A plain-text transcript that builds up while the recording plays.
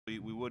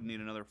would need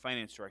another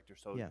finance director.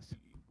 So Yes.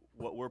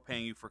 what we're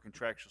paying you for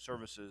contractual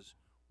services,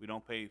 we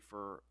don't pay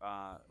for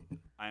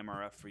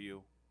IMRF for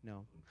you.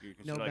 No. You're No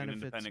considered like an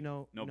benefits,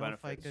 independent. no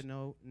Benefits.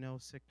 FICA, no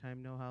sick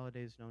time, no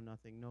holidays, no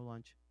nothing, no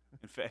lunch.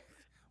 In fact,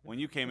 when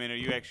you came in,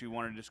 you actually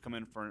wanted to just come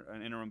in for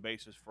an interim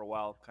basis for a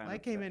while, kind of. I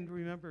came in,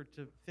 remember,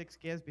 to fix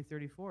GASB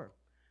 34.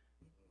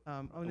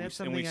 And And that's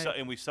we, and, something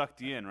and we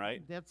sucked you in,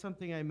 right? that's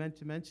something I meant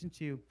to mention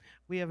to you.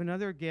 We have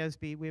another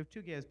GASB. We have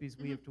two GASBs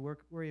we have to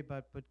worry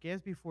about, but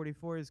GASB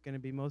 44 is going to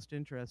be most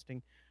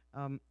interesting.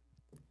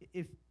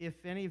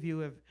 If any of you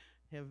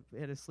have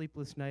had a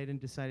sleepless night and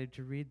decided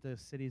to read the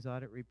city's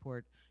audit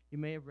report, you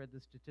may have read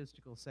the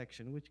statistical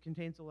section, which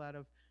contains a lot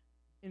of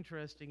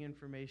interesting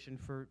information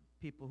for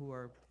people who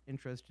are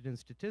interested in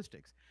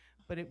statistics.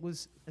 But it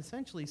was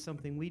essentially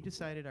something we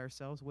decided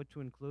ourselves what to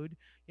include.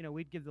 You know,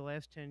 we'd give the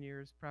last 10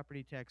 years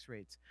property tax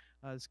rates,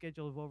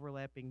 schedule of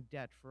overlapping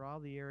debt for all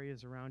the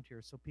areas around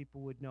here so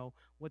people would know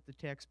what the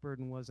tax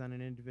burden was on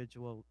an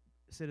individual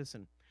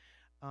citizen.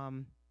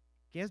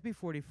 GASB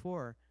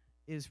 44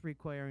 is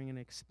requiring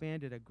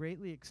a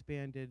greatly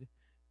expanded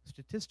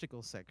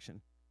statistical section,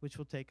 which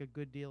will take a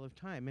good deal of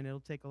time, and it'll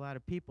take a lot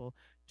of people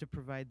to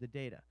provide the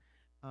data.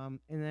 And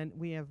then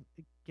we have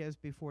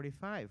GASB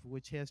 45,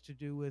 which has to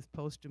do with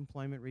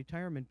post-employment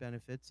retirement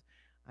benefits.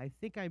 I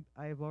think I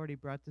have already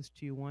brought this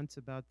to you once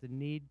about the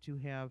need to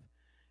have,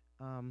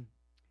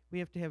 we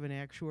have to have an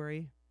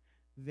actuary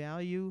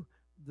value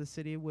the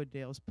city of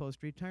Wooddale's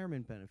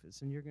post-retirement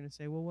benefits. And you're going to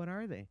say, well, what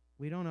are they?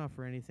 We don't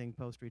offer anything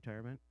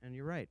post-retirement, and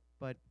you're right.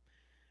 But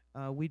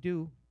we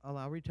do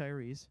allow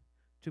retirees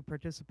to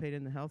participate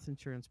in the health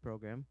insurance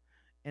program,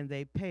 and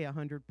they pay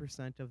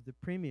 100% of the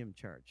premium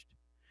charged.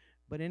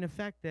 But in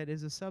effect, that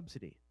is a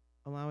subsidy,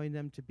 allowing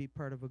them to be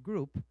part of a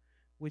group,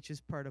 which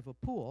is part of a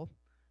pool,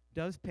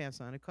 does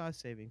pass on a cost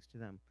savings to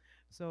them.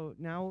 So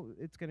now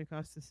it's going to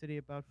cost the city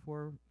about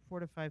 $4,000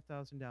 to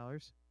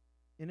 $5,000,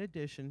 in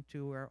addition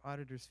to our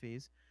auditor's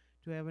fees,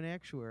 to have an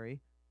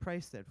actuary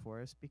price that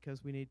for us,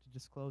 because we need to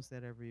disclose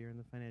that every year in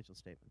the financial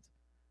statements.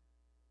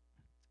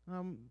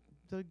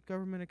 The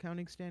Government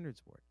Accounting Standards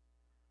Board,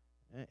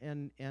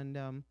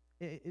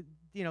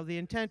 you know, the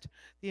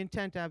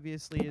intent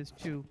obviously is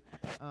to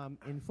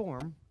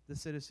inform the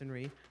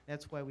citizenry.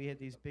 That's why we had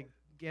these big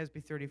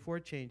GASB 34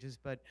 changes.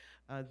 But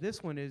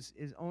this one is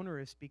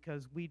onerous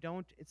because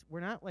we're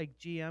not like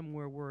GM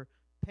where we're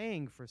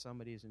paying for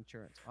somebody's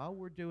insurance. All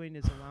we're doing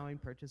is allowing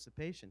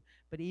participation.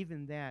 But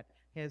even that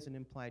has an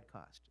implied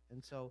cost.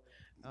 And so,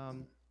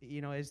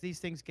 you know, as these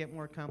things get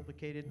more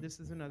complicated, this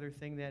is another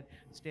thing that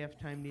staff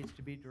time needs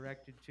to be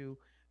directed to.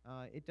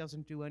 It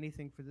doesn't do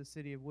anything for the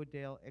city of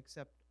Wooddale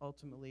except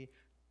ultimately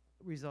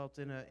result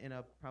in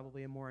a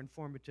probably a more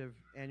informative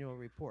annual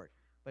report.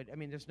 But I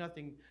mean, there's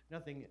nothing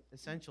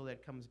essential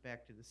that comes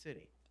back to the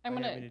city. I'm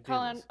going to call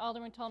on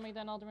Alderman Ptolemy,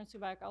 then Alderman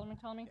Subak. Alderman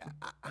Ptolemy?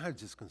 Yeah, I was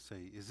just going to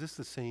say, is this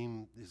the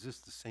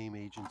same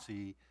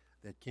agency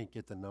that can't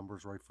get the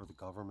numbers right for the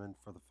government,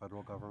 for the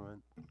federal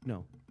government?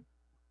 No.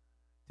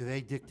 Do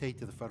they dictate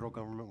to the federal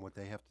government what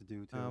they have to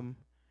do too?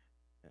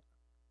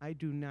 I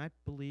do not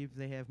believe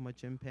they have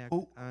much impact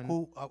on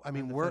the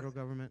federal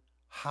government.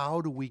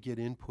 How do we get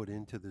input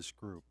into this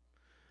group?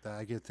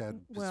 I guess that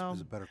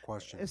is a better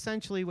question.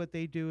 Essentially what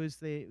they do is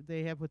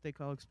they have what they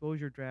call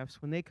exposure drafts.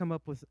 When they come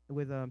up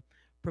with a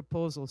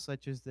proposal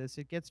such as this,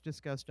 it gets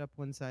discussed up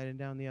one side and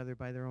down the other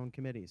by their own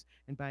committees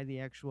and by the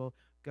actual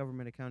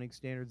Government Accounting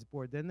Standards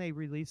Board. Then they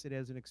release it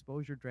as an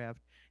exposure draft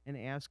and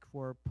ask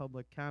for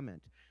public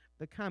comment.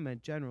 The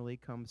comment generally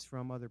comes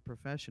from other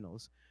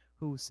professionals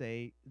who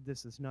say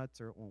this is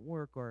nuts or it won't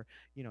work, or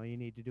you know, you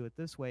need to do it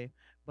this way.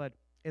 But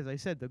as I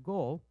said, the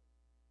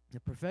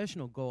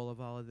professional goal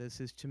of all of this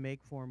is to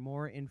make for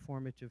more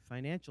informative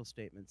financial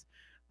statements.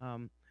 I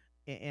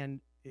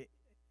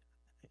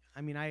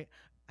mean, I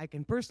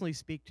can personally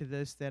speak to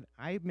this, that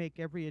I make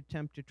every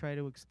attempt to try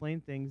to explain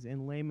things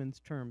in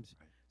layman's terms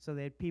so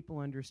that people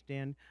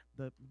understand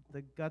the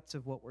guts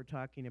of what we're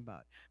talking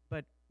about.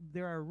 But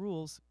there are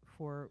rules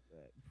for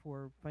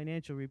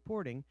financial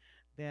reporting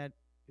that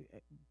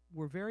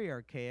were very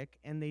archaic,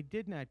 and they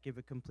did not give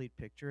a complete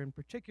picture, and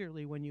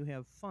particularly when you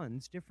have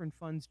funds, different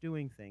funds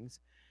doing things,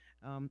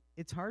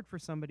 it's hard for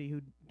somebody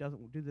who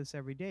doesn't do this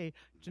every day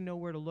to know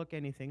where to look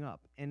anything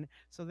up. And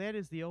so that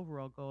is the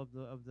overall goal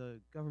of the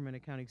Government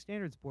Accounting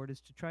Standards Board,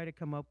 is to try to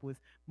come up with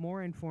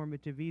more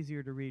informative,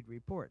 easier to read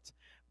reports.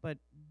 But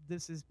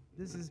this is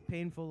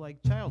painful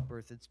like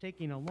childbirth. It's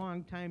taking a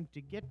long time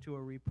to get to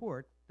a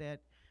report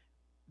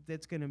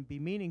that's going to be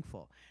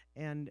meaningful.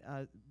 And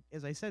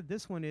as I said,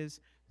 this one is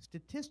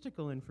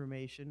statistical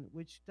information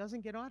which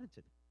doesn't get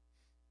audited.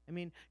 I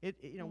mean,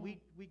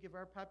 we give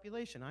our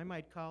population. I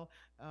might call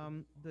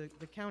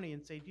the county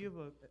and say, do you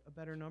have a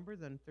better number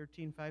than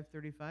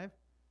 13,535?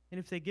 And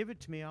if they give it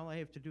to me, all I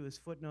have to do is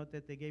footnote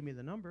that they gave me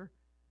the number.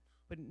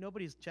 But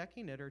nobody's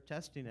checking it or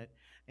testing it.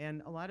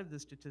 And a lot of the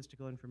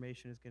statistical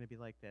information is going to be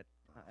like that.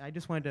 I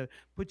just wanted to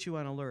put you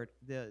on alert.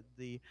 The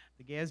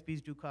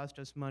GASBs do cost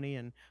us money,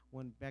 and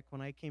back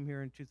when I came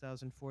here in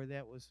 2004,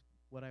 that was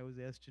what I was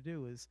asked to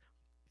do, is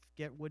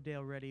get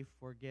Wooddale ready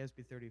for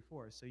GASB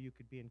 34, so you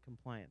could be in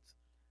compliance.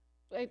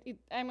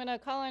 I'm gonna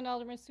call on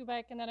Alderman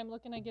Subak, and then I'm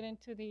looking to get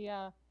into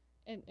the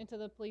into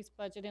the police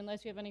budget.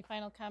 Unless you have any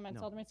final comments,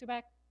 No. Alderman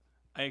Subak.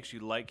 I actually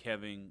like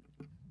having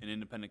an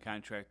independent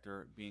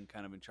contractor being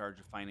kind of in charge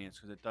of finance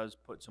because it does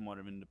put somewhat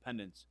of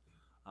independence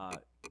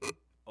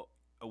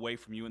away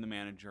from you and the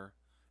manager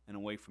and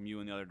away from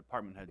you and the other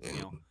department heads.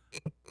 You know,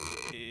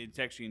 it's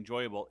actually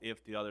enjoyable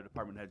if the other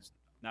department heads,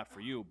 not for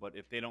you, but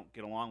if they don't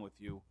get along with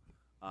you,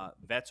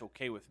 that's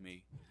okay with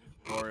me.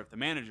 Or if the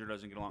manager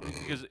doesn't get along,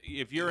 because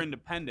if you're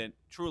independent,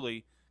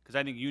 truly, because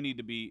I think you need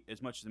to be,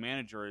 as much as the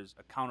manager is,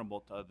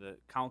 accountable to the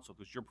council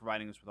because you're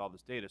providing us with all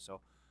this data.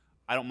 So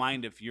I don't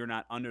mind if you're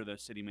not under the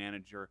city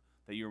manager,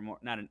 that you're more,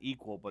 not an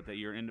equal, but that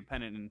you're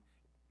independent and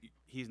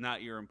he's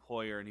not your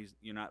employer and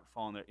you're not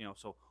following that, you know.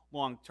 So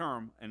long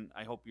term, and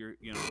I hope you're,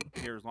 you know,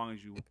 here as long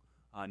as you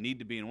need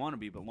to be and want to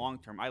be, but long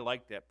term, I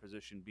like that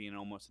position, being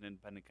almost an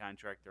independent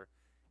contractor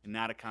and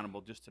not accountable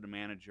just to the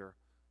manager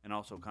and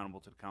also accountable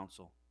to the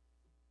council.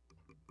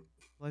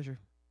 Pleasure.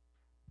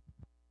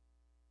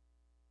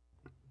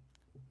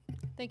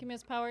 Thank you,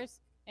 Ms. Powers.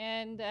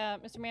 And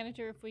Mr.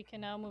 Manager, if we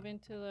can now move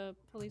into the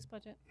police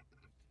budget.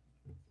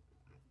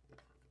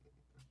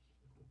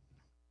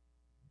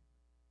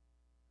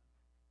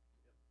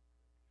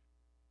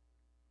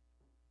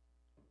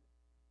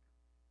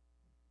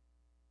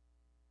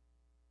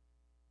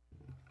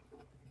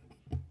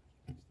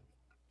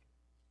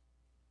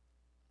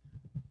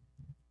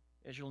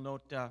 As you'll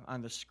note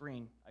on the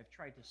screen, I've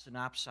tried to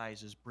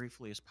synopsize as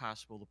briefly as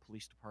possible the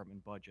police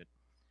department budget.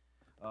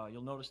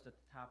 You'll notice that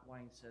the top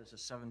line says a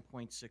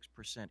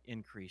 7.6%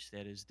 increase.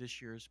 That is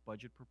this year's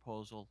budget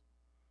proposal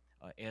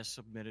as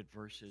submitted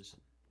versus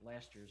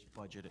last year's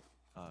budget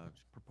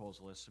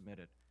proposal as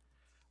submitted.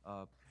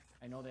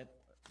 I know that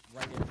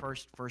right at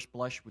first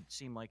blush would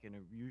seem like an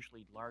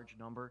unusually large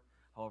number.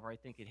 However, I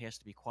think it has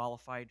to be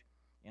qualified,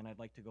 and I'd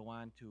like to go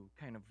on to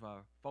kind of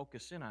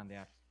focus in on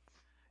that.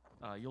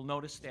 You'll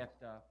notice that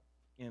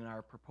in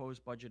our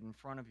proposed budget in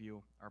front of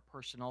you, our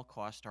personnel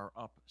costs are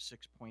up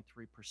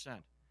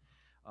 6.3%.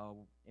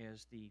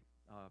 As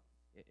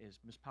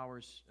Ms.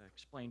 Powers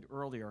explained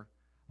earlier,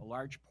 a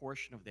large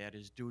portion of that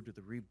is due to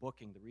the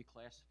rebooking, the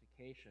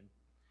reclassification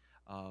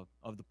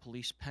of the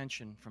police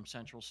pension from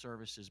central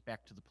services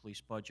back to the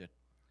police budget.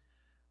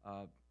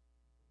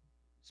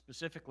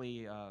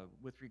 Specifically,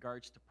 with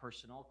regards to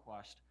personnel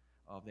cost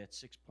of that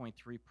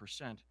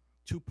 6.3%,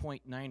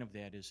 2.9 of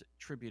that is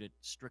attributed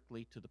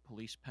strictly to the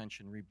police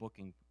pension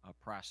rebooking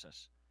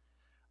process.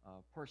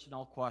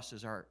 Personnel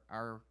costs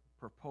are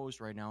proposed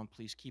right now, and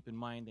please keep in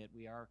mind that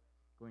we are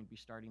going to be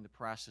starting the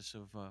process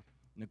of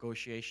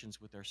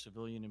negotiations with our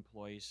civilian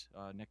employees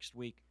next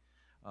week,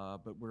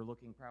 but we're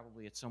looking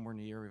probably at somewhere in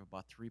the area of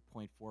about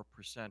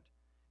 3.4%,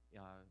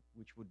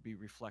 which would be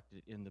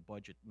reflected in the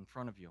budget in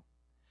front of you.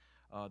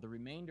 The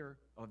remainder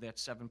of that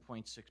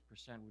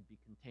 7.6% would be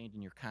contained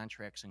in your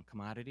contracts and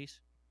commodities.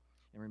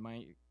 And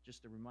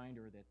just a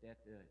reminder that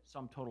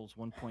sum totals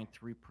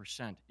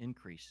 1.3%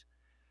 increase.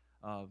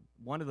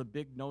 One of the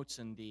big notes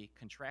in the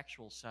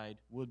contractual side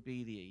would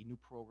be the new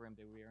program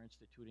that we are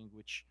instituting,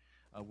 which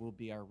will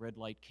be our red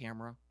light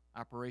camera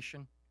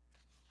operation.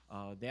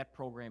 That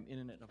program in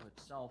and of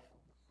itself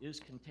is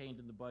contained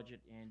in the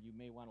budget, and you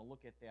may want to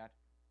look at that.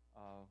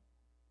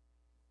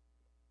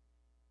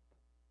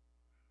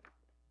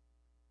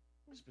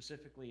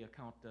 Specifically,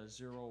 account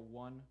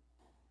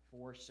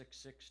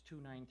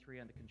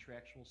 01466-293 on the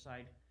contractual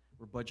side.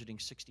 We're budgeting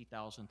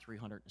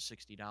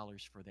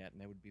 $60,360 for that, and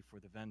that would be for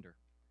the vendor.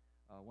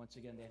 Once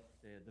again,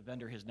 the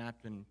vendor has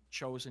not been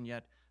chosen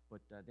yet,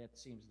 but that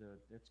seems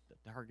that's the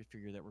target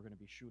figure that we're going to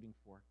be shooting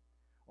for.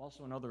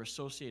 Also, another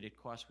associated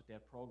cost with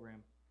that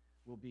program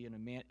will be an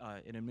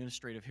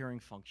administrative hearing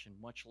function,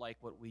 much like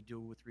what we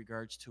do with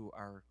regards to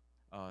our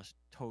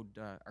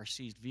our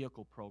seized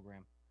vehicle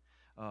program.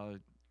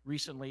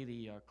 Recently,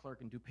 the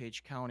clerk in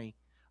DuPage County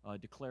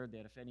declared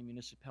that if any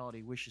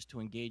municipality wishes to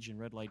engage in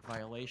red light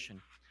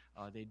violation,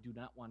 they do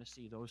not want to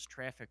see those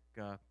traffic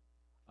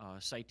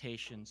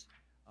citations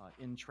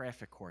in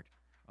traffic court.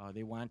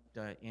 They want,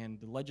 and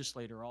the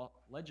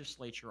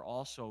legislature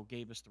also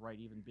gave us the right,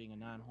 even being a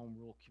non-home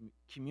rule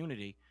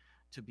community,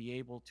 to be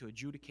able to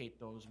adjudicate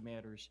those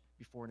matters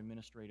before an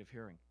administrative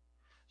hearing.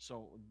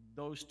 So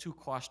those two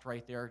costs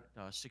right there,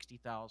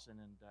 $60,000 and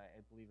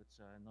I believe it's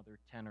another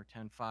 10 or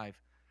 10.5,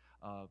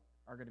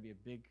 are going to be a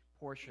big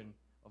portion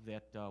of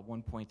that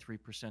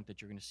 1.3%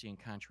 that you're going to see in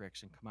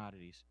contracts and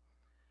commodities.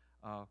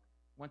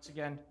 Once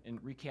again, in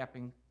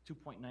recapping,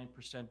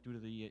 2.9% due to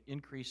the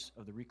increase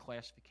of the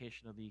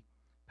reclassification of the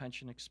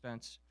pension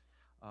expense.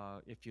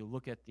 If you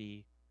look at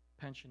the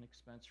pension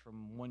expense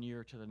from one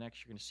year to the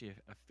next, you're going to see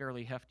a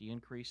fairly hefty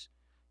increase.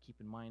 Keep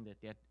in mind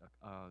that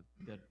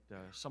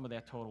some of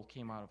that total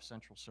came out of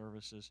central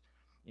services,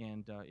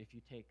 and if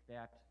you take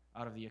that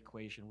out of the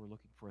equation, we're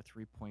looking for a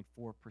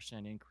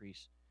 3.4%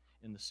 increase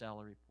in the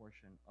salary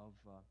portion of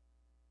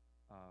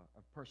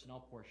a personnel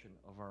portion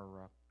of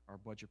our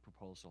budget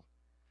proposal.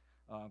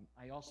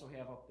 I also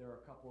have up there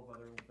a couple of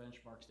other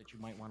benchmarks that you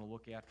might want to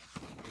look at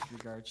with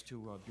regards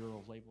to Bureau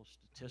of Labor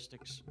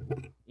Statistics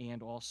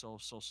and also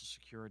Social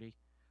Security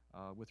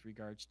with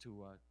regards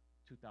to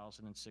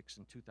 2006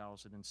 and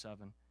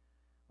 2007.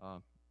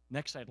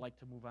 Next, I'd like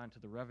to move on to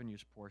the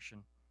revenues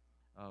portion.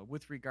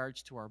 With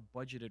regards to our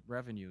budgeted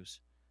revenues,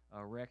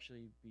 we're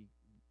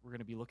going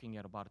to be looking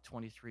at about a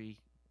 24%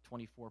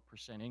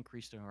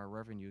 increase in our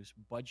revenues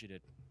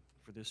budgeted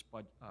for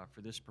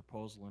this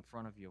proposal in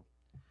front of you.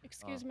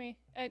 Excuse me.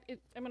 I'm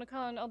going to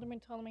call on Alderman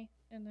Ptolemy,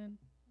 and then.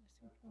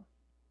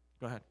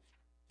 Go ahead.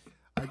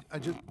 I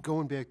just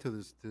going back to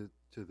this to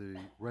the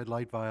red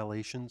light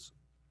violations.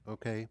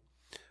 Okay,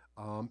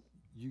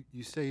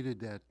 you stated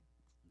that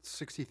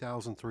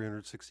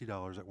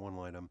 $60,360 at one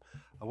line item.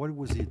 What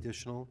was the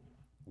additional?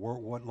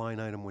 What line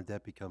item would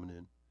that be coming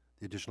in?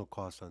 The additional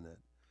cost on that?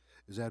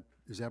 Is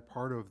that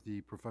part of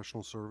the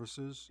professional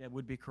services? That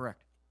would be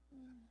correct.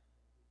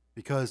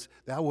 Because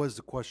that was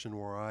the question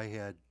where I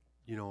had,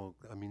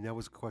 I mean, that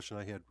was the question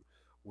I had,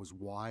 was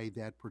why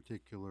that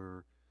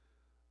particular,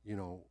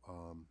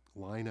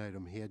 line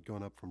item had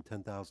gone up from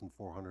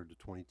 10,400 to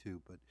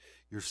 22. But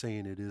you're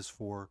saying it is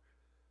for,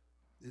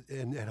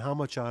 and how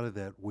much out of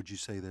that would you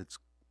say that's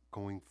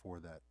going for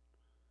that,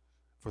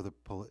 for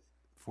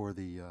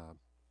the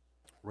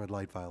red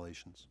light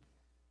violations?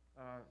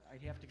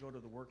 I'd have to go to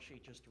the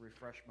worksheet just to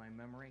refresh my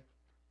memory.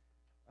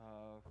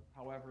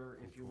 However,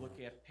 if you look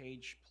at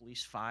page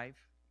Police 5,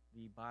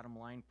 the bottom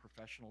line,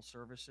 professional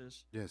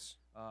services, Yes.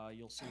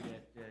 you'll see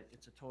that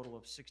it's a total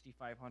of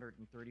 $6,500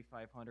 and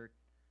 $3,500.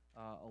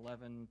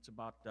 11, it's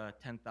about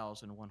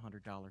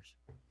 $10,100.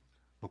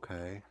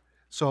 Okay.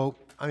 So,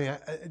 I mean,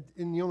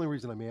 and the only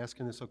reason I'm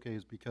asking this, okay,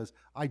 is because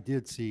I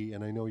did see,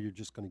 and I know you're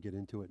just going to get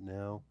into it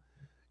now,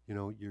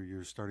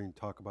 you're starting to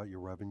talk about your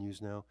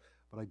revenues now,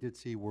 but I did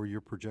see where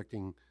you're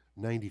projecting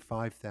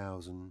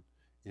 95,000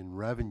 in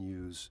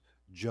revenues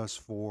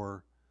just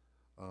for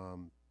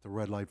the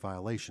red light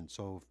violation.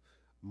 So, if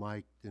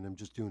and I'm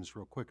just doing this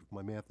real quick, if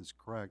my math is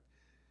correct,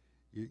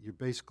 you're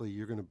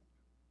going to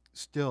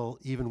still,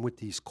 even with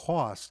these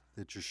costs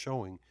that you're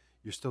showing,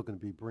 you're still going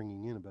to be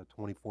bringing in about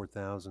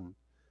 24,000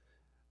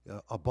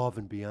 above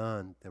and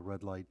beyond the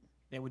red light.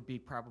 That would be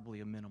probably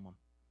a minimum.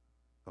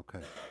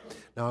 Okay.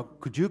 Now,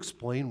 could you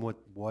explain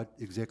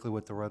exactly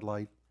what the red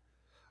light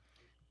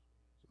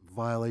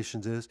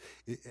violations is?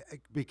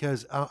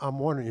 Because I'm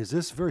wondering, is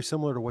this very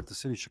similar to what the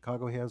city of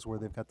Chicago has, where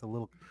they've got the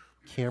little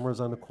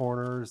cameras on the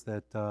corners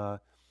that,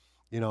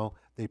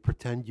 they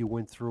pretend you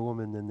went through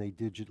them and then they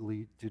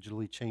digitally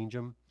change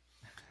them?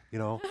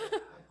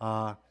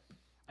 I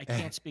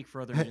can't speak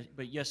further,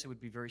 but yes, it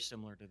would be very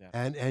similar to that.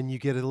 And you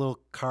get a little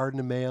card in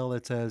the mail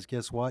that says,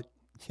 guess what?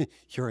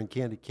 You're on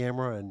candid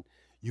camera and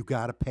you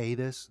got to pay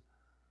this?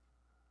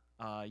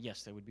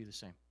 Yes, that would be the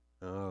same.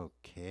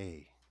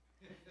 Okay.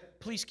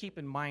 Please keep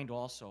in mind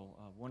also,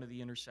 one of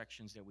the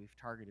intersections that we've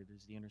targeted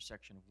is the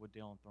intersection of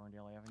Wooddale and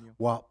Thorndale Avenue.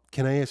 Well,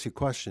 can I ask you a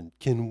question?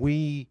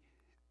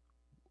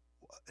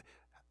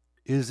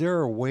 Is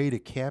there a way to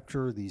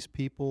capture these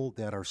people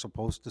that are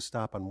supposed to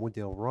stop on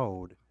Wooddale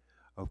Road,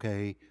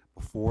 okay,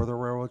 before the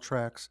railroad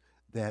tracks,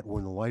 that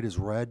when the light is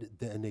red,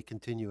 then they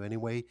continue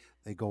anyway,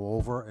 they go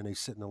over and they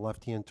sit in the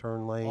left-hand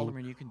turn lane?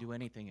 Alderman, you can do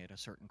anything at a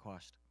certain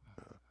cost.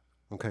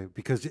 Okay,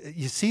 because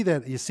you see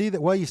that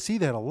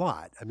a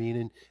lot. I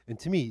mean, and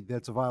to me,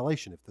 that's a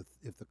violation.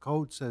 If the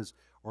code says,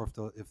 or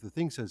if the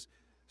thing says,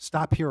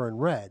 stop here in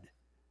red,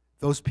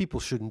 those people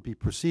shouldn't be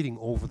proceeding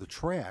over the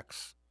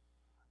tracks,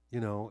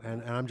 and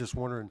I'm just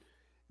wondering,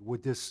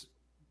 would this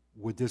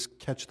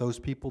catch those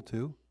people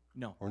too?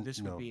 No, Or this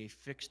no? would be a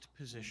fixed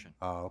position.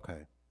 Oh,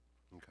 okay.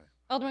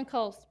 Alderman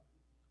Coles.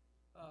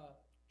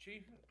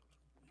 Chief, this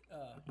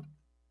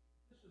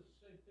is the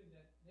same thing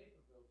that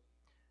Naperville's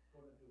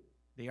going to do.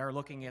 They are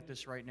looking at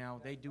this right now.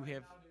 They do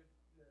have, I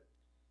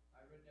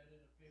read that in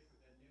the paper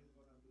that they were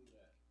going to do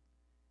that.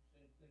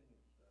 Same thing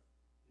as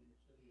in the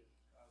city of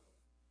Chicago,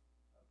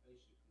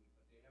 basically,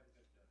 but they haven't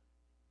got the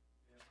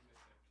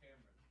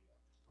cameras yet.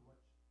 How much?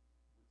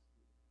 What's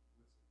the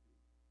fee?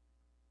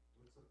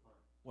 What's the fine?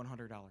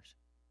 $100.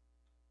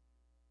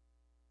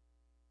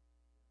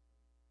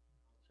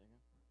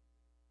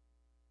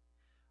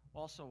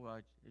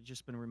 Also,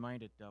 just been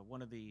reminded,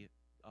 one of the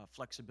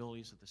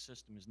flexibilities of the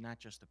system is not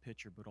just a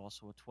picture, but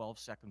also a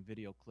 12-second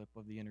video clip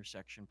of the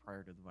intersection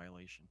prior to the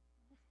violation.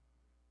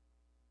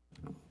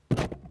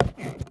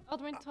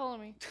 Alderman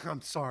Ptolemy.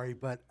 I'm sorry,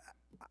 but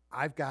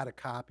I've got a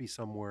copy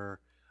somewhere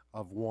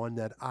of one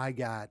that I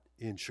got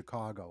in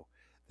Chicago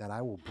that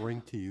I will bring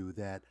to you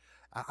that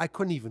I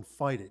couldn't even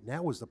fight it. And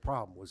that was the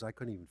problem, was I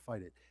couldn't even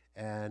fight it.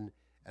 And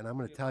I'm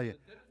going to tell you,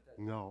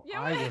 no,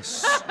 I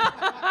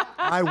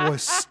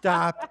was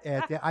stopped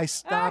at that. I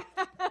stopped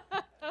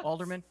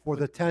Alderman, for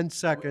the 10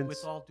 seconds.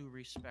 with all due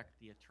respect,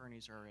 the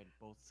attorneys are at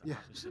both Yeah.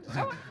 houses at the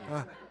same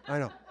time. I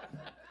know.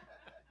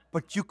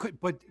 But you could,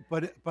 but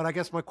I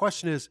guess my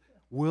question is,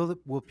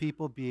 will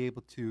people be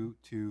able to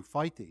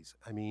fight these?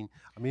 I mean,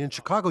 in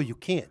Chicago you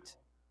can't.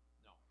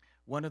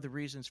 One of the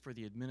reasons for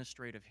the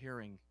administrative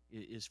hearing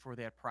is for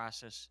that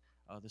process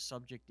The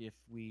subject, if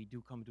we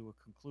do come to a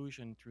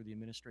conclusion through the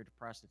administrative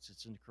process,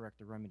 it's incorrect,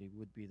 the remedy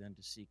would be then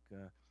to seek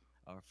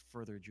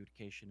further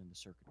adjudication in the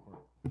circuit court.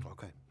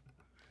 Okay.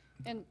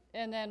 And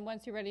then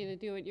once you're ready to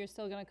do it, you're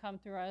still gonna come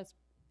through us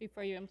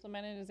before you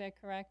implement it, is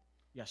that correct?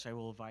 Yes, I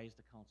will advise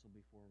the council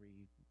before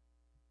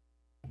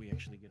we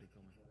actually get it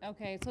going.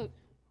 Okay,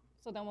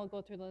 so then we'll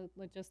go through the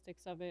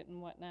logistics of it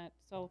and whatnot.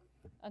 So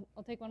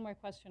I'll take one more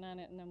question on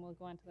it, and then we'll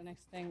go on to the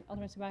next thing.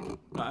 Alderman Subaki?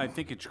 I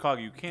think in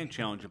Chicago you can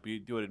challenge it, but you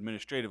do it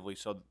administratively.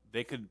 So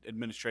they could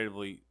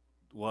administratively,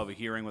 we'll have a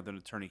hearing with an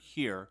attorney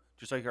here,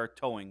 just like our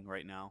towing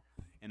right now.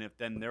 And if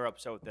then they're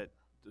upset with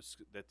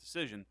that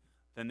decision,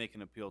 then they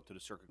can appeal to the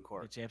circuit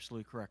court. It's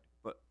absolutely correct.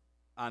 But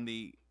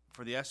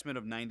for the estimate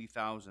of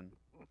 90,000,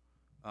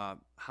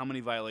 how many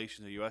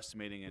violations are you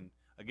estimating? And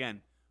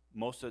again,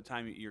 most of the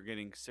time you're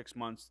getting 6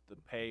 months to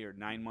pay or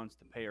 9 months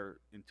to pay or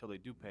until they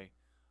do pay.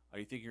 Are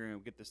you think you're going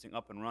to get this thing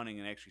up and running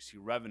and actually see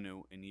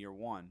revenue in year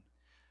one?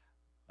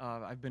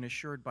 I've been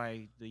assured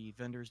by the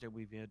vendors that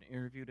we've had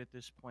interviewed at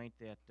this point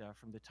that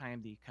from the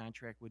time the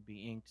contract would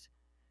be inked,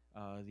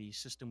 the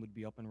system would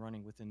be up and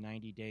running within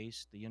 90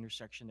 days. The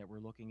intersection that we're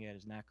looking at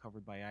is not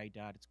covered by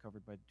IDOT. It's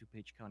covered by the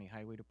DuPage County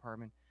Highway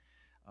Department.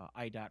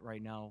 IDOT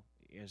right now,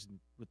 as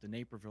with the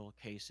Naperville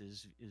case,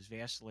 is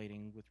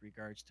vacillating with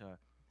regards to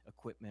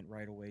equipment,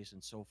 right-of-ways,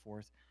 and so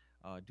forth.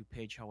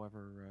 DuPage,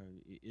 however,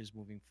 is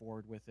moving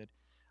forward with it.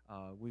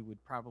 We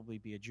would probably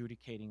be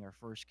adjudicating our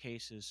first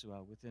cases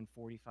within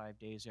 45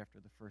 days after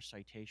the first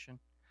citation,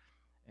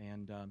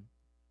 and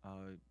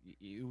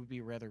it would be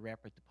a rather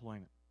rapid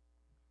deployment.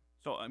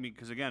 So, I mean,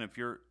 because again, if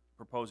you're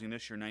proposing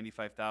this year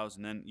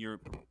 95,000, then you're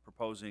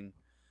proposing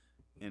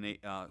in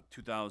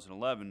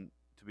 2011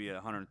 to be at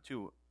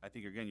 102, I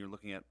think again you're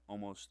looking at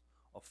almost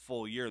a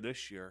full year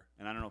this year,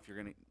 and I don't know if you're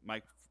going to,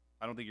 Mike,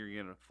 I don't think you're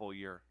getting a full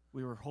year.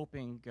 We were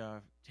hoping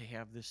to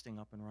have this thing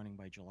up and running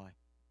by July.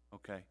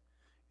 Okay.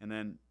 And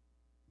then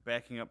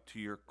backing up to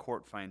your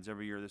court fines,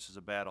 every year this is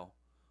a battle.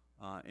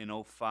 In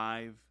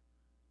 05,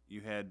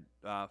 you had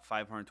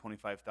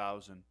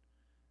 525,000.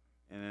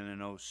 And then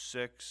in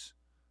 06,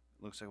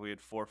 it looks like we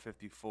had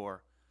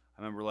 454.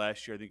 I remember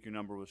last year, I think your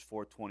number was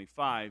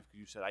 425.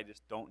 You said, I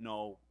just don't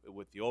know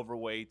with the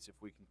overweights if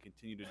we can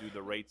continue to do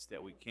the rates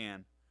that we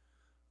can.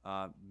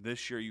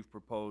 This year you've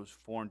proposed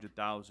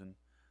 400,000.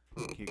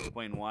 Can you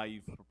explain why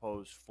you've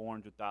proposed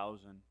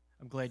 400,000?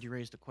 I'm glad you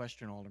raised the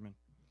question, Alderman.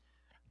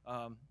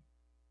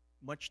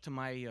 Much to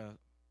my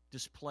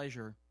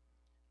displeasure,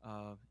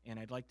 and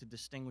I'd like to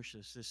distinguish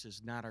this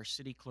is not our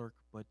city clerk,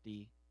 but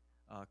the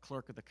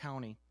clerk of the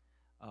county,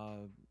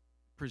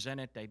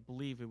 presented, I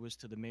believe it was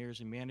to the Mayors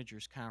and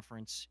Managers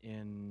Conference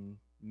in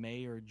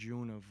May or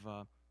June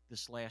of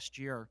this last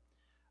year,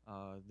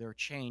 their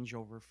change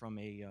over from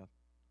a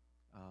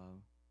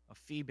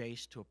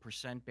fee-based to a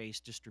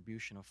percent-based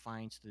distribution of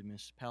fines to the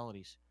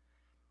municipalities.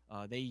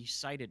 They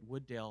cited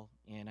Wooddale,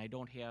 and I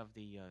don't have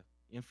the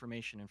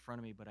information in front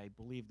of me, but I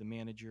believe the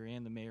manager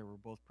and the mayor were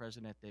both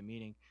present at that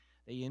meeting.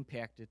 They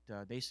impacted,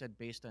 they said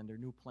based on their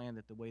new plan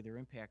that the way they're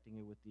impacting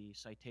it with the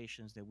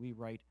citations that we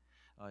write,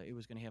 it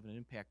was going to have an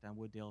impact on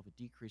Wooddale of a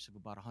decrease of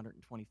about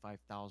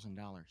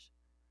 $125,000.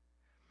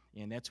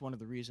 And that's one of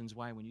the reasons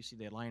why when you see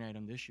that line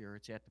item this year,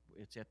 it's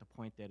at the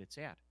point that it's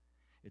at.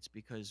 It's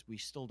because we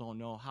still don't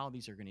know how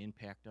these are going to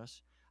impact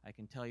us. I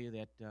can tell you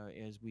that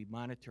as we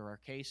monitor our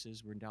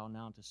cases, we're down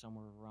now to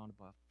somewhere around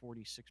about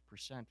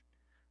 46%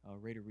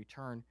 rate of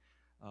return.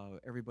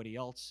 Everybody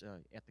else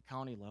at the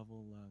county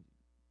level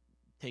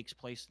takes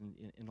place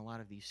in a lot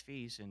of these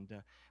fees, and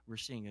we're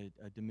seeing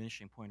a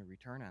diminishing point of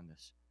return on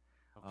this.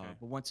 Okay.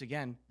 But once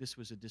again, this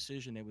was a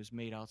decision that was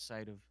made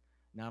outside of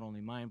not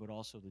only mine, but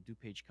also the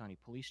DuPage County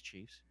Police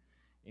Chiefs.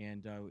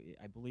 And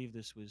I believe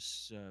this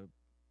was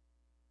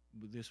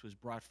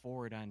brought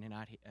forward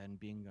on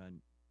being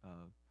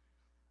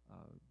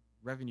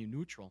revenue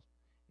neutral.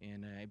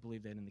 And I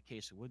believe that in the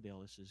case of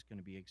Wooddale, this is going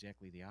to be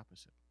exactly the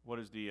opposite. What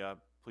is the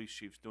police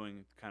chiefs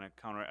doing to kind of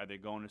counter? Are they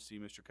going to see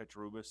Mr.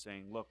 Kaczarubis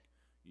saying, look,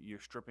 you're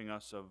stripping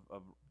us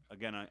of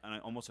again,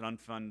 almost an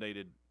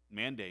unfunded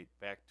mandate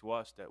back to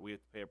us that we have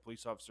to pay our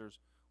police officers,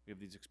 we have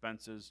these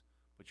expenses,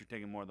 but you're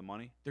taking more of the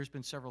money? There's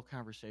been several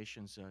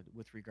conversations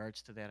with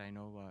regards to that. I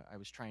know I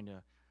was trying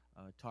to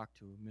talk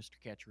to Mr.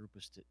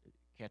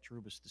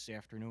 Kaczarubis this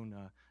afternoon.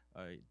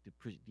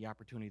 The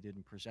opportunity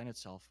didn't present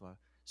itself.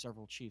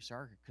 Several chiefs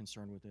are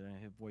concerned with it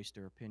and have voiced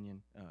their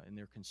opinion and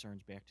their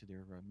concerns back to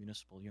their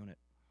municipal unit.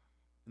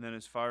 And then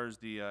as far as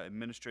the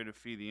administrative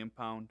fee, the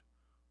impound,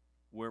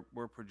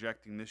 we're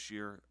projecting this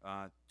year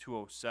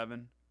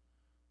 207.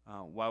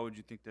 Why would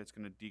you think that's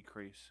going to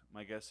decrease?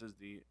 My guess is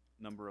the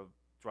number of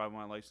driving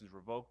while license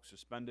revoked,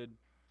 suspended.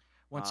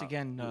 Once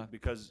again,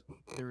 because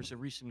there was a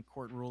recent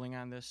court ruling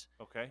on this.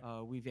 Okay.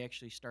 We've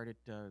actually started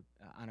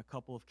on a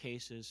couple of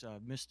cases,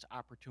 missed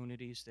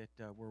opportunities that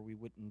where we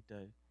wouldn't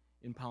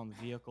impound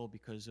the vehicle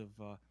because of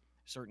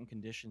certain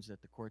conditions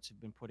that the courts have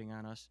been putting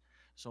on us.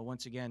 So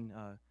once again,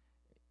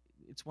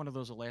 it's one of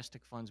those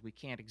elastic funds. We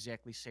can't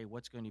exactly say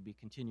what's going to be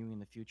continuing in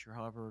the future.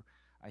 However,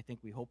 I think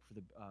we hope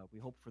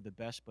for the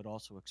best, but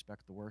also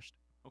expect the worst.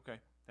 Okay.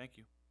 Thank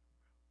you.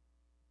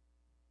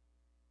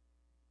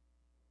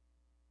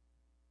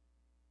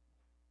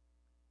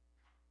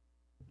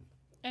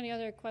 Any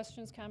other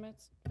questions,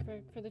 comments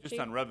for the Just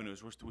chief? on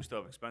revenues, we still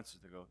have expenses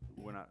to go.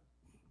 We're not,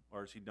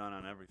 or is he done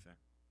on everything?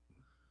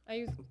 Are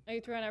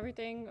you through on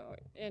everything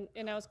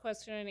in Al's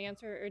question and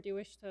answer, or do you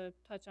wish to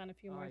touch on a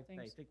few more I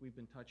things? think we've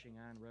been touching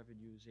on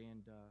revenues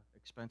and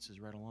expenses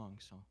right along,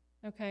 so.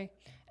 Okay.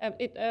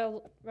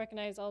 I'll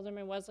recognize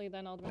Alderman Wesley,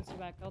 then Alderman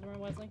Subak. Alderman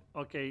Wesley?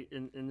 Okay,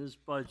 in this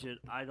budget,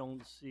 I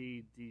don't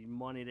see the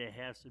money that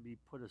has to be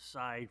put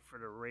aside for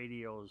the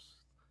radios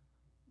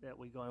that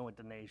we going with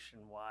the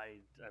nationwide.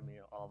 I mean,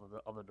 all of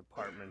the other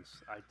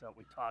departments. I thought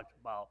we talked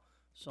about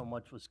so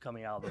much was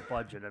coming out of the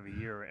budget every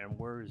year, and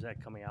where is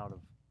that coming out of?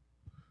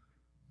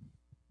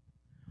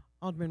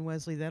 Alderman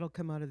Wesley, that'll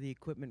come out of the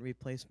equipment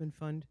replacement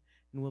fund,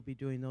 and we'll be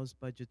doing those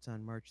budgets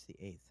on March the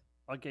 8th.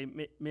 Okay,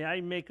 may I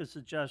make a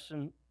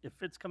suggestion?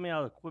 If it's coming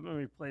out of equipment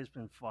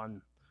replacement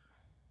fund,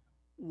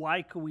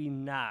 why could we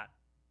not,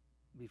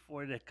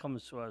 before that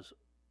comes to us,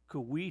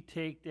 could we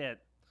take that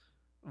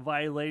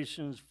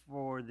violations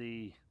for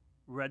the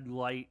red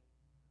light,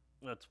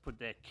 let's put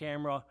that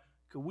camera,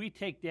 could we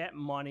take that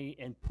money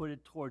and put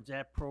it towards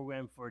that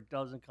program for it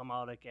doesn't come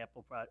out of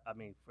capital for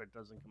it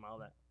doesn't come out of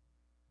that?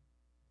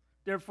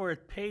 Therefore,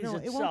 it pays No,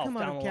 itself it won't come out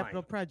down of the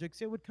capital line.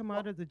 projects. It would come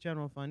out of the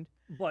general fund,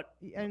 But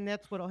and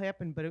that's what'll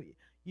happen. But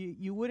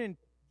you wouldn't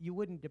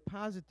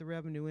deposit the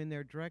revenue in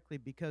there directly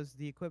because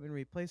the equipment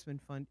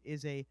replacement fund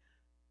is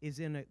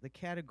in the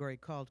category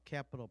called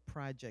capital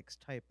projects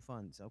type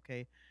funds.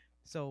 Okay,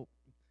 so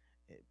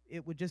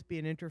it would just be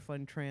an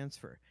interfund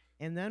transfer.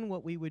 And then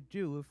what we would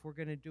do, if we're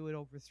going to do it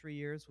over 3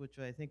 years, which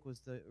I think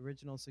was the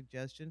original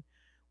suggestion,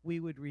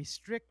 we would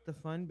restrict the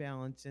fund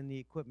balance in the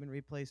equipment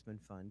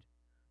replacement fund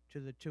to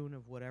the tune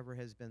of whatever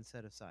has been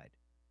set aside.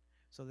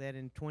 So that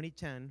in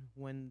 2010,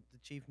 when the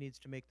chief needs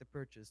to make the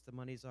purchase, the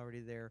money's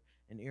already there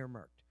and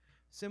earmarked.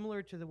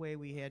 Similar to the way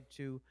we had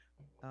to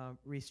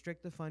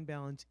restrict the fund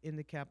balance in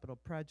the capital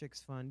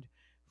projects fund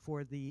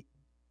for the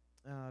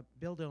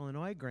Build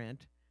Illinois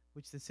grant,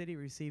 which the city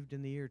received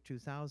in the year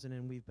 2000,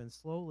 and we've been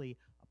slowly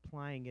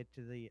applying it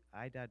to the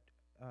IDOT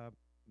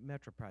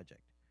Metro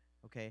project.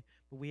 Okay,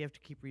 but we have to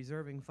keep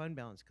reserving fund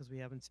balance because we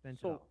haven't spent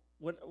it so all.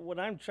 what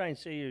I'm trying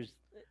to say is,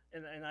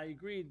 and I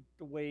agree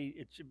the way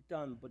it should be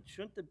done, but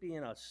shouldn't it be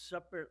in a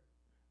separate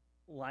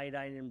line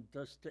item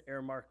just to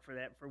earmark for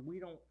that?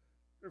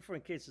 For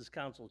in case this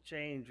council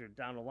change or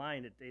down the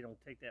line that they don't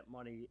take that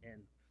money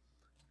and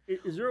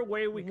is there a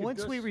way we could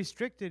Once we just-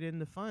 restrict it in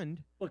the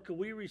fund, But could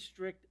we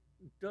restrict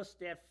just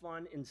that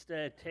fund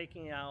instead of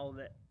taking out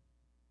that?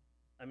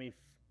 I mean,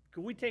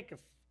 could we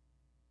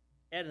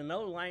add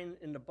another line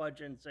in the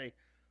budget and say,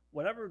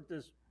 whatever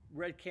this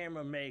red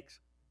camera makes,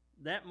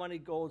 that money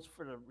goes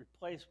for the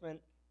replacement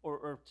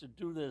or to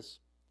do this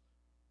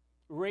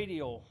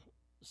radio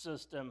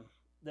system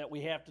that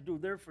we have to do.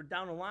 Therefore,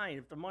 down the line,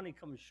 if the money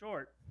comes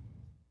short,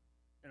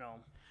 you know.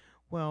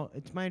 well,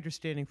 it's my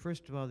understanding,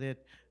 first of all, that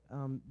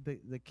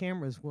the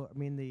cameras will, I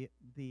mean,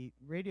 the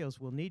radios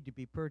will need to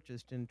be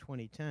purchased in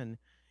 2010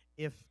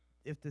 if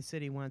the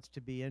city wants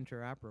to be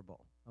interoperable.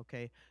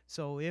 Okay,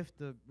 so if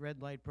the red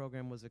light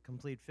program was a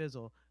complete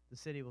fizzle, the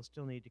city will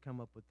still need to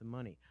come up with the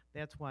money.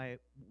 That's why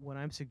what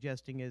I'm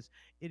suggesting is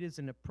it is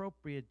an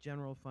appropriate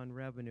general fund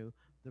revenue,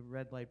 the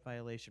red light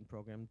violation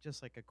program,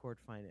 just like a court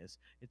fine is.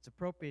 It's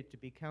appropriate to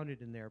be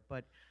counted in there,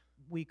 but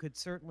we could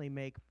certainly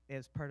make,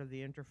 as part of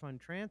the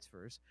interfund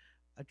transfers,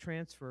 a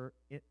transfer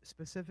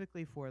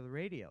specifically for the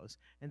radios,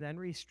 and then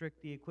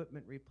restrict the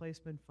equipment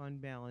replacement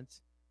fund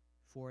balance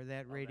for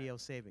that radio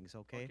savings,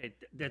 okay? Okay,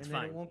 that's and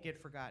then fine. it won't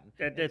get forgotten.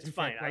 That's in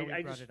fine. fact why we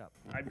I brought just, it up.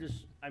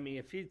 I mean,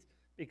 if he's,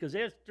 because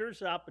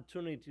there's an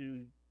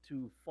opportunity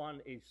to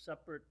fund a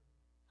separate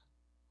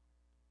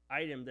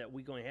item that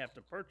we're going to have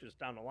to purchase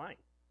down the line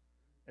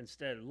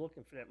instead of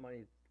looking for that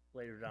money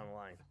later down the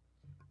line.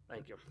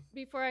 Thank you.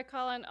 Before I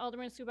call on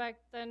Alderman Subak,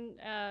 then,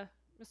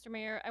 Mr.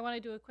 Mayor, I want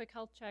to do a quick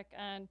health check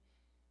on,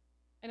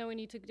 I know we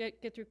need to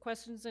get through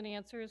questions and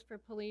answers for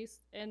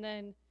police, and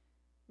then,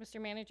 Mr.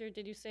 Manager,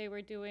 did you say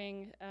we're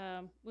doing,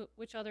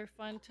 which other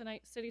fund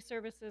tonight? City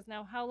services.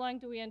 Now, how long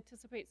do we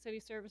anticipate city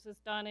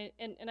services done?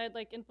 And I'd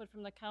like input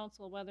from the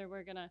council, whether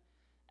we're gonna,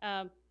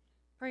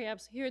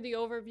 perhaps hear the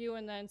overview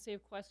and then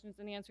save questions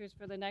and answers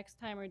for the next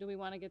time, or do we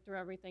want to get through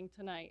everything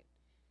tonight?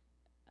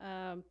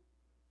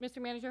 Mr.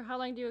 Manager, how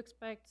long do you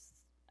expect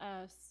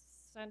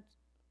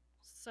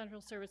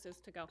central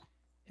services to go?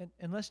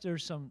 Unless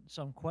there's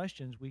some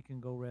questions, we can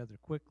go rather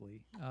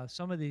quickly.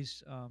 Some of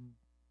these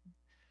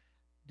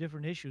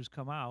different issues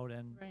come out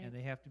and Right.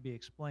 they have to be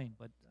explained.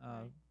 But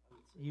Right.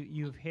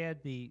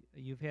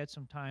 you've had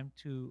some time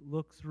to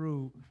look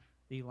through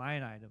the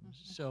line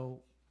items,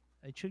 so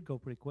it should go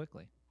pretty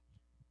quickly.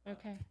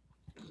 Okay.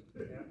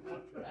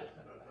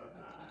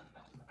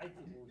 I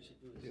think what we should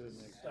do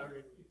is start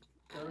it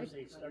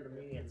Thursday, start a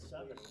meeting at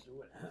 7 and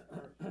do it.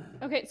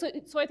 Okay,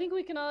 so I think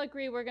we can all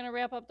agree we're gonna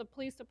wrap up the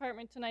police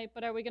department tonight,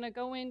 but are we gonna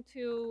go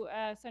into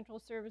central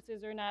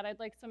services or not? I'd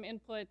like some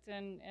input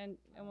and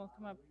we'll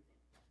come up.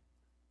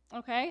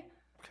 Okay?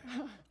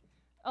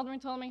 Alderman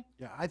Ptolemy?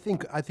 Yeah, I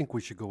think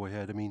we should go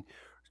ahead. I mean,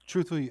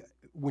 truthfully,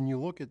 when you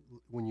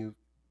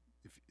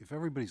if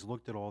everybody's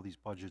looked at all these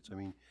budgets, I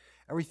mean,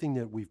 everything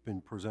that we've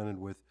been presented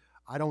with,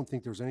 I don't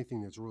think there's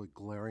anything that's really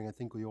glaring. I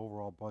think the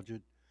overall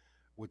budget,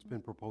 what's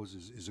been proposed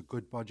is a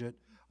good budget.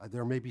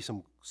 There may be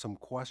some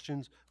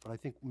questions, but I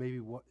think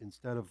maybe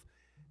instead of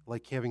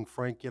like having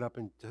Frank get up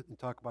and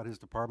talk about his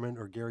department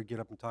or Gary get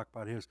up and talk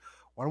about his,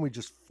 why don't we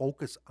just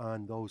focus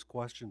on those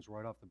questions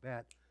right off the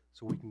bat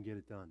so we can get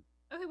it done?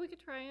 Okay, we could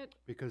try it.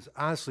 Because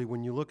honestly,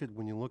 when you look at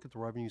the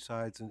revenue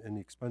sides and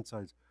the expense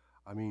sides,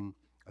 I mean,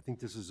 I think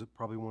this is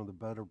probably one of the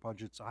better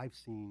budgets I've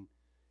seen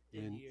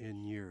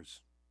in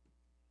years.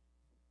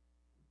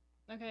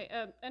 Okay,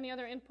 any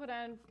other input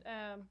on,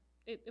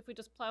 if we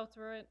just plow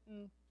through it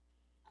and,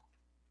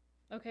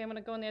 okay, I'm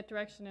gonna go in that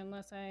direction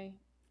unless I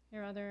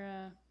hear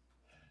other,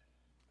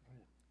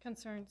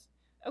 concerns.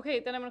 Okay,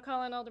 then I'm gonna call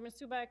on Alderman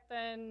Subak,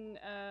 then,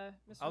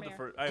 Mr. I'll Mayor.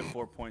 defer. I have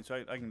 4 points,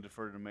 so I can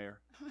defer to the mayor,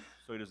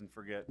 so he doesn't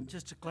forget.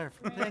 Just to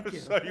clarify, thank you.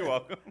 So you're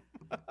welcome.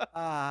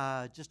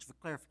 Just for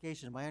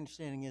clarification, my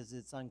understanding is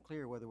it's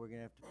unclear whether we're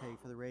gonna have to pay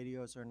for the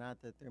radios or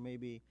not, that there may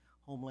be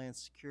Homeland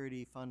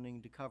Security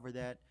funding to cover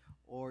that,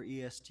 or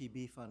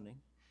ESTB funding.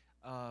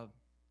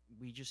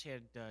 We just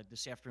had,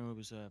 this afternoon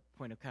was a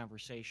point of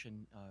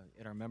conversation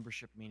at our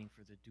membership meeting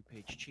for the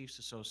DuPage Chiefs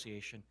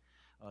Association.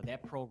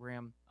 That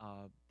program,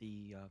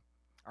 the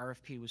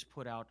RFP was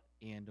put out,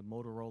 and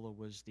Motorola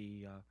was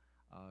the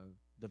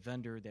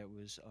vendor that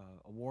was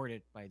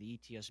awarded by the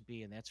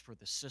ETSB, and that's for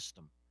the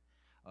system.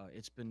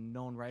 It's been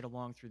known right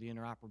along through the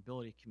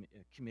Interoperability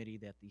Committee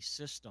that the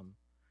system,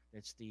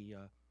 that's the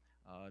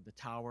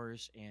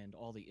towers and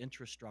all the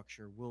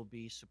infrastructure, will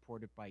be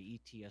supported by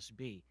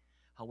ETSB.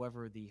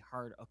 However, the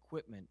hard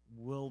equipment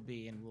will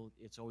be, and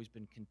it's always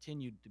been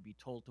continued to be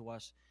told to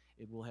us,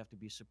 it will have to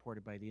be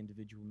supported by the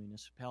individual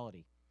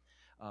municipality.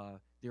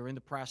 They're in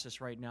the process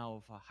right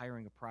now of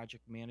hiring a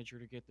project manager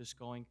to get this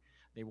going.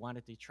 They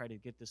wanted to try to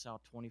get this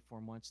out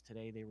 24 months.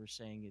 Today they were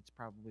saying it's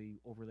probably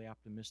overly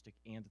optimistic,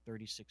 and the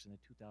 36 and the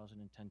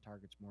 2010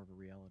 target's more of a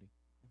reality.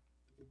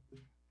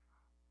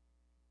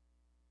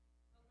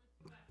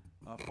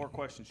 4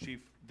 questions,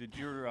 Chief. Did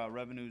your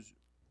revenues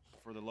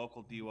for the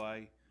local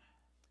DUI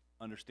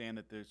understand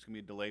that there's going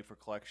to be a delay for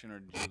collection, or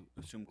did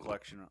you assume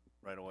collection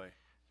right away?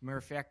 Matter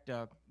of fact,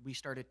 we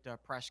started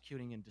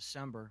prosecuting in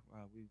December.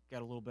 We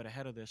got a little bit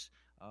ahead of this.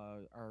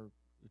 Our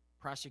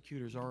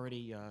prosecutors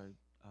already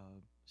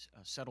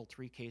settled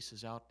 3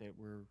 cases out that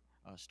were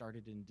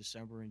started in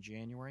December and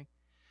January.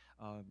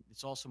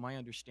 It's also my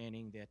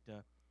understanding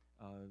that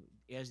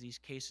as these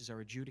cases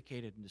are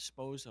adjudicated and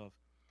disposed of,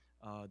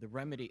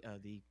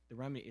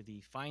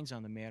 the fines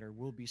on the matter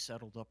will be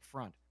settled up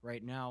front.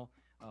 Right now,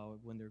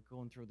 when they're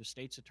going through the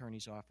state's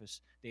attorney's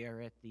office, they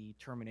are at the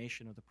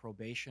termination of the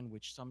probation,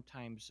 which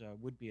sometimes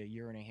would be a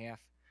year and a half,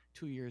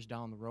 2 years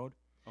down the road.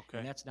 Okay.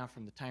 And that's not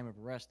from the time of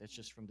arrest, that's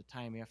just from the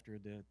time after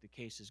the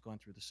case has gone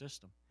through the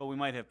system. But we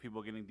might have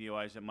people getting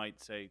DUIs that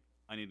might say,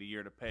 I need a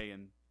year to pay,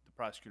 and the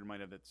prosecutor might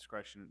have that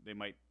discretion. They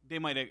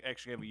might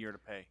actually have a year to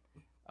pay.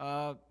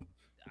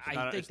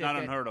 It's not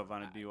unheard of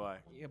on a DUI.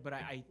 Yeah, but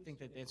I think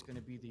that that's going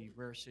to be the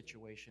rare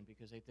situation,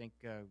 because I think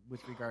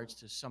with regards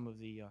to some of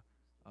the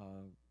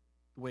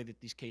way that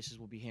these cases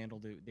will be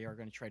handled, they are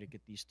going to try to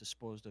get these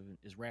disposed of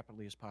as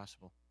rapidly as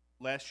possible.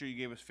 Last year you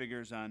gave us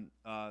figures on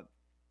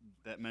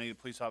that many of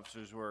the police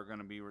officers were going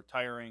to be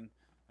retiring,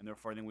 and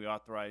therefore I think we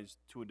authorized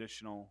 2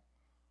 additional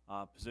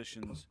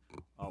positions.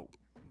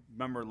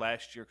 Remember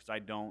last year, because I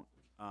don't,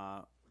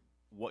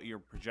 what your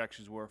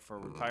projections were for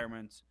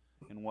retirements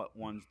and what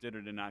ones did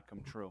or did not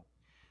come true?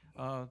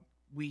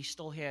 We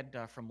still had,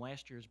 from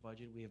last year's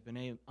budget, we have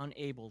been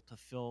unable to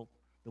fill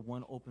the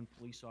 1 open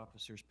police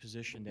officer's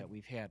position that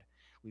we've had.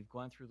 We've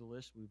gone through the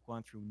list, we've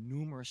gone through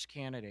numerous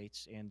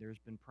candidates, and there's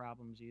been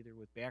problems either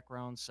with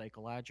backgrounds,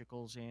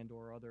 psychologicals, and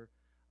or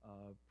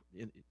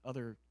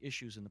other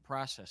issues in the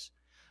process.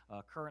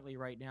 Currently,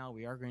 right now,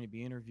 we are going to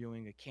be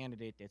interviewing a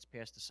candidate that's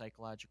passed the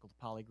psychological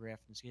polygraph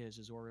and has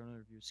his oral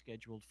interview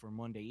scheduled for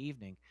Monday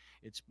evening.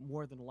 It's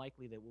more than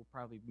likely that we'll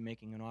probably be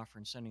making an offer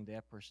and sending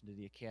that person to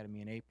the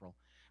academy in April.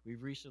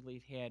 We've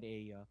recently had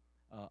a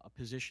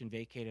position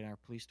vacated in our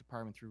police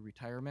department through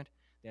retirement.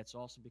 That's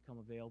also become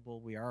available.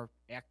 We are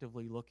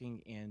actively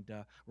looking, and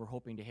we're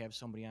hoping to have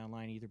somebody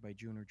online either by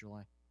June or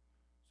July.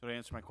 So to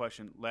answer my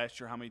question,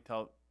 last year, how many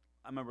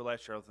I remember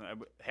last year,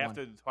 half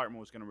the department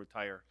was going to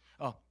retire.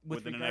 Oh,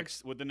 within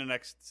the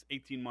next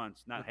 18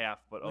 months, not half,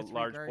 but a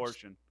large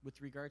portion.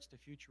 With regards to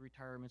future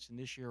retirements in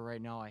this year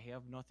right now, I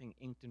have nothing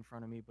inked in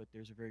front of me, but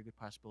there's a very good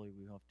possibility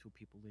we'll have 2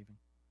 people leaving.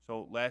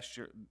 So last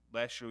year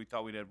we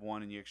thought we'd had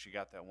 1, and you actually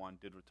got that 1,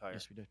 did retire.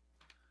 Yes, we did.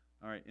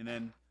 All right, and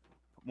then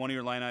one of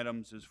your line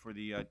items is for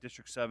the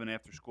District 7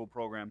 after-school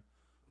program.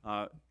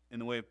 In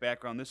the way of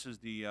background, this is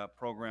the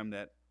program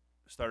that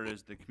started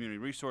as the Community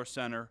Resource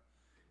Center.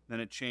 Then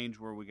it changed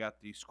where we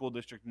got the school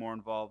district more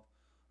involved.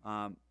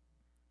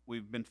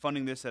 We've been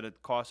funding this at a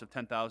cost of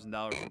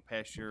 $10,000 in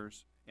past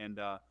years, and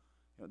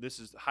this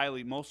is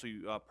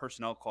mostly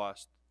personnel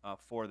cost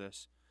for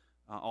this.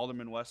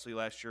 Alderman Wesley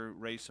last year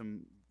raised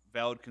some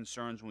valid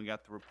concerns when we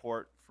got the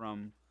report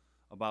from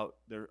about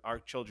our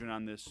children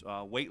on this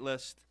wait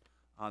list.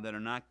 that are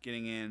not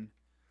getting in,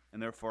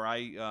 and therefore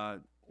I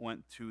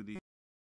went to the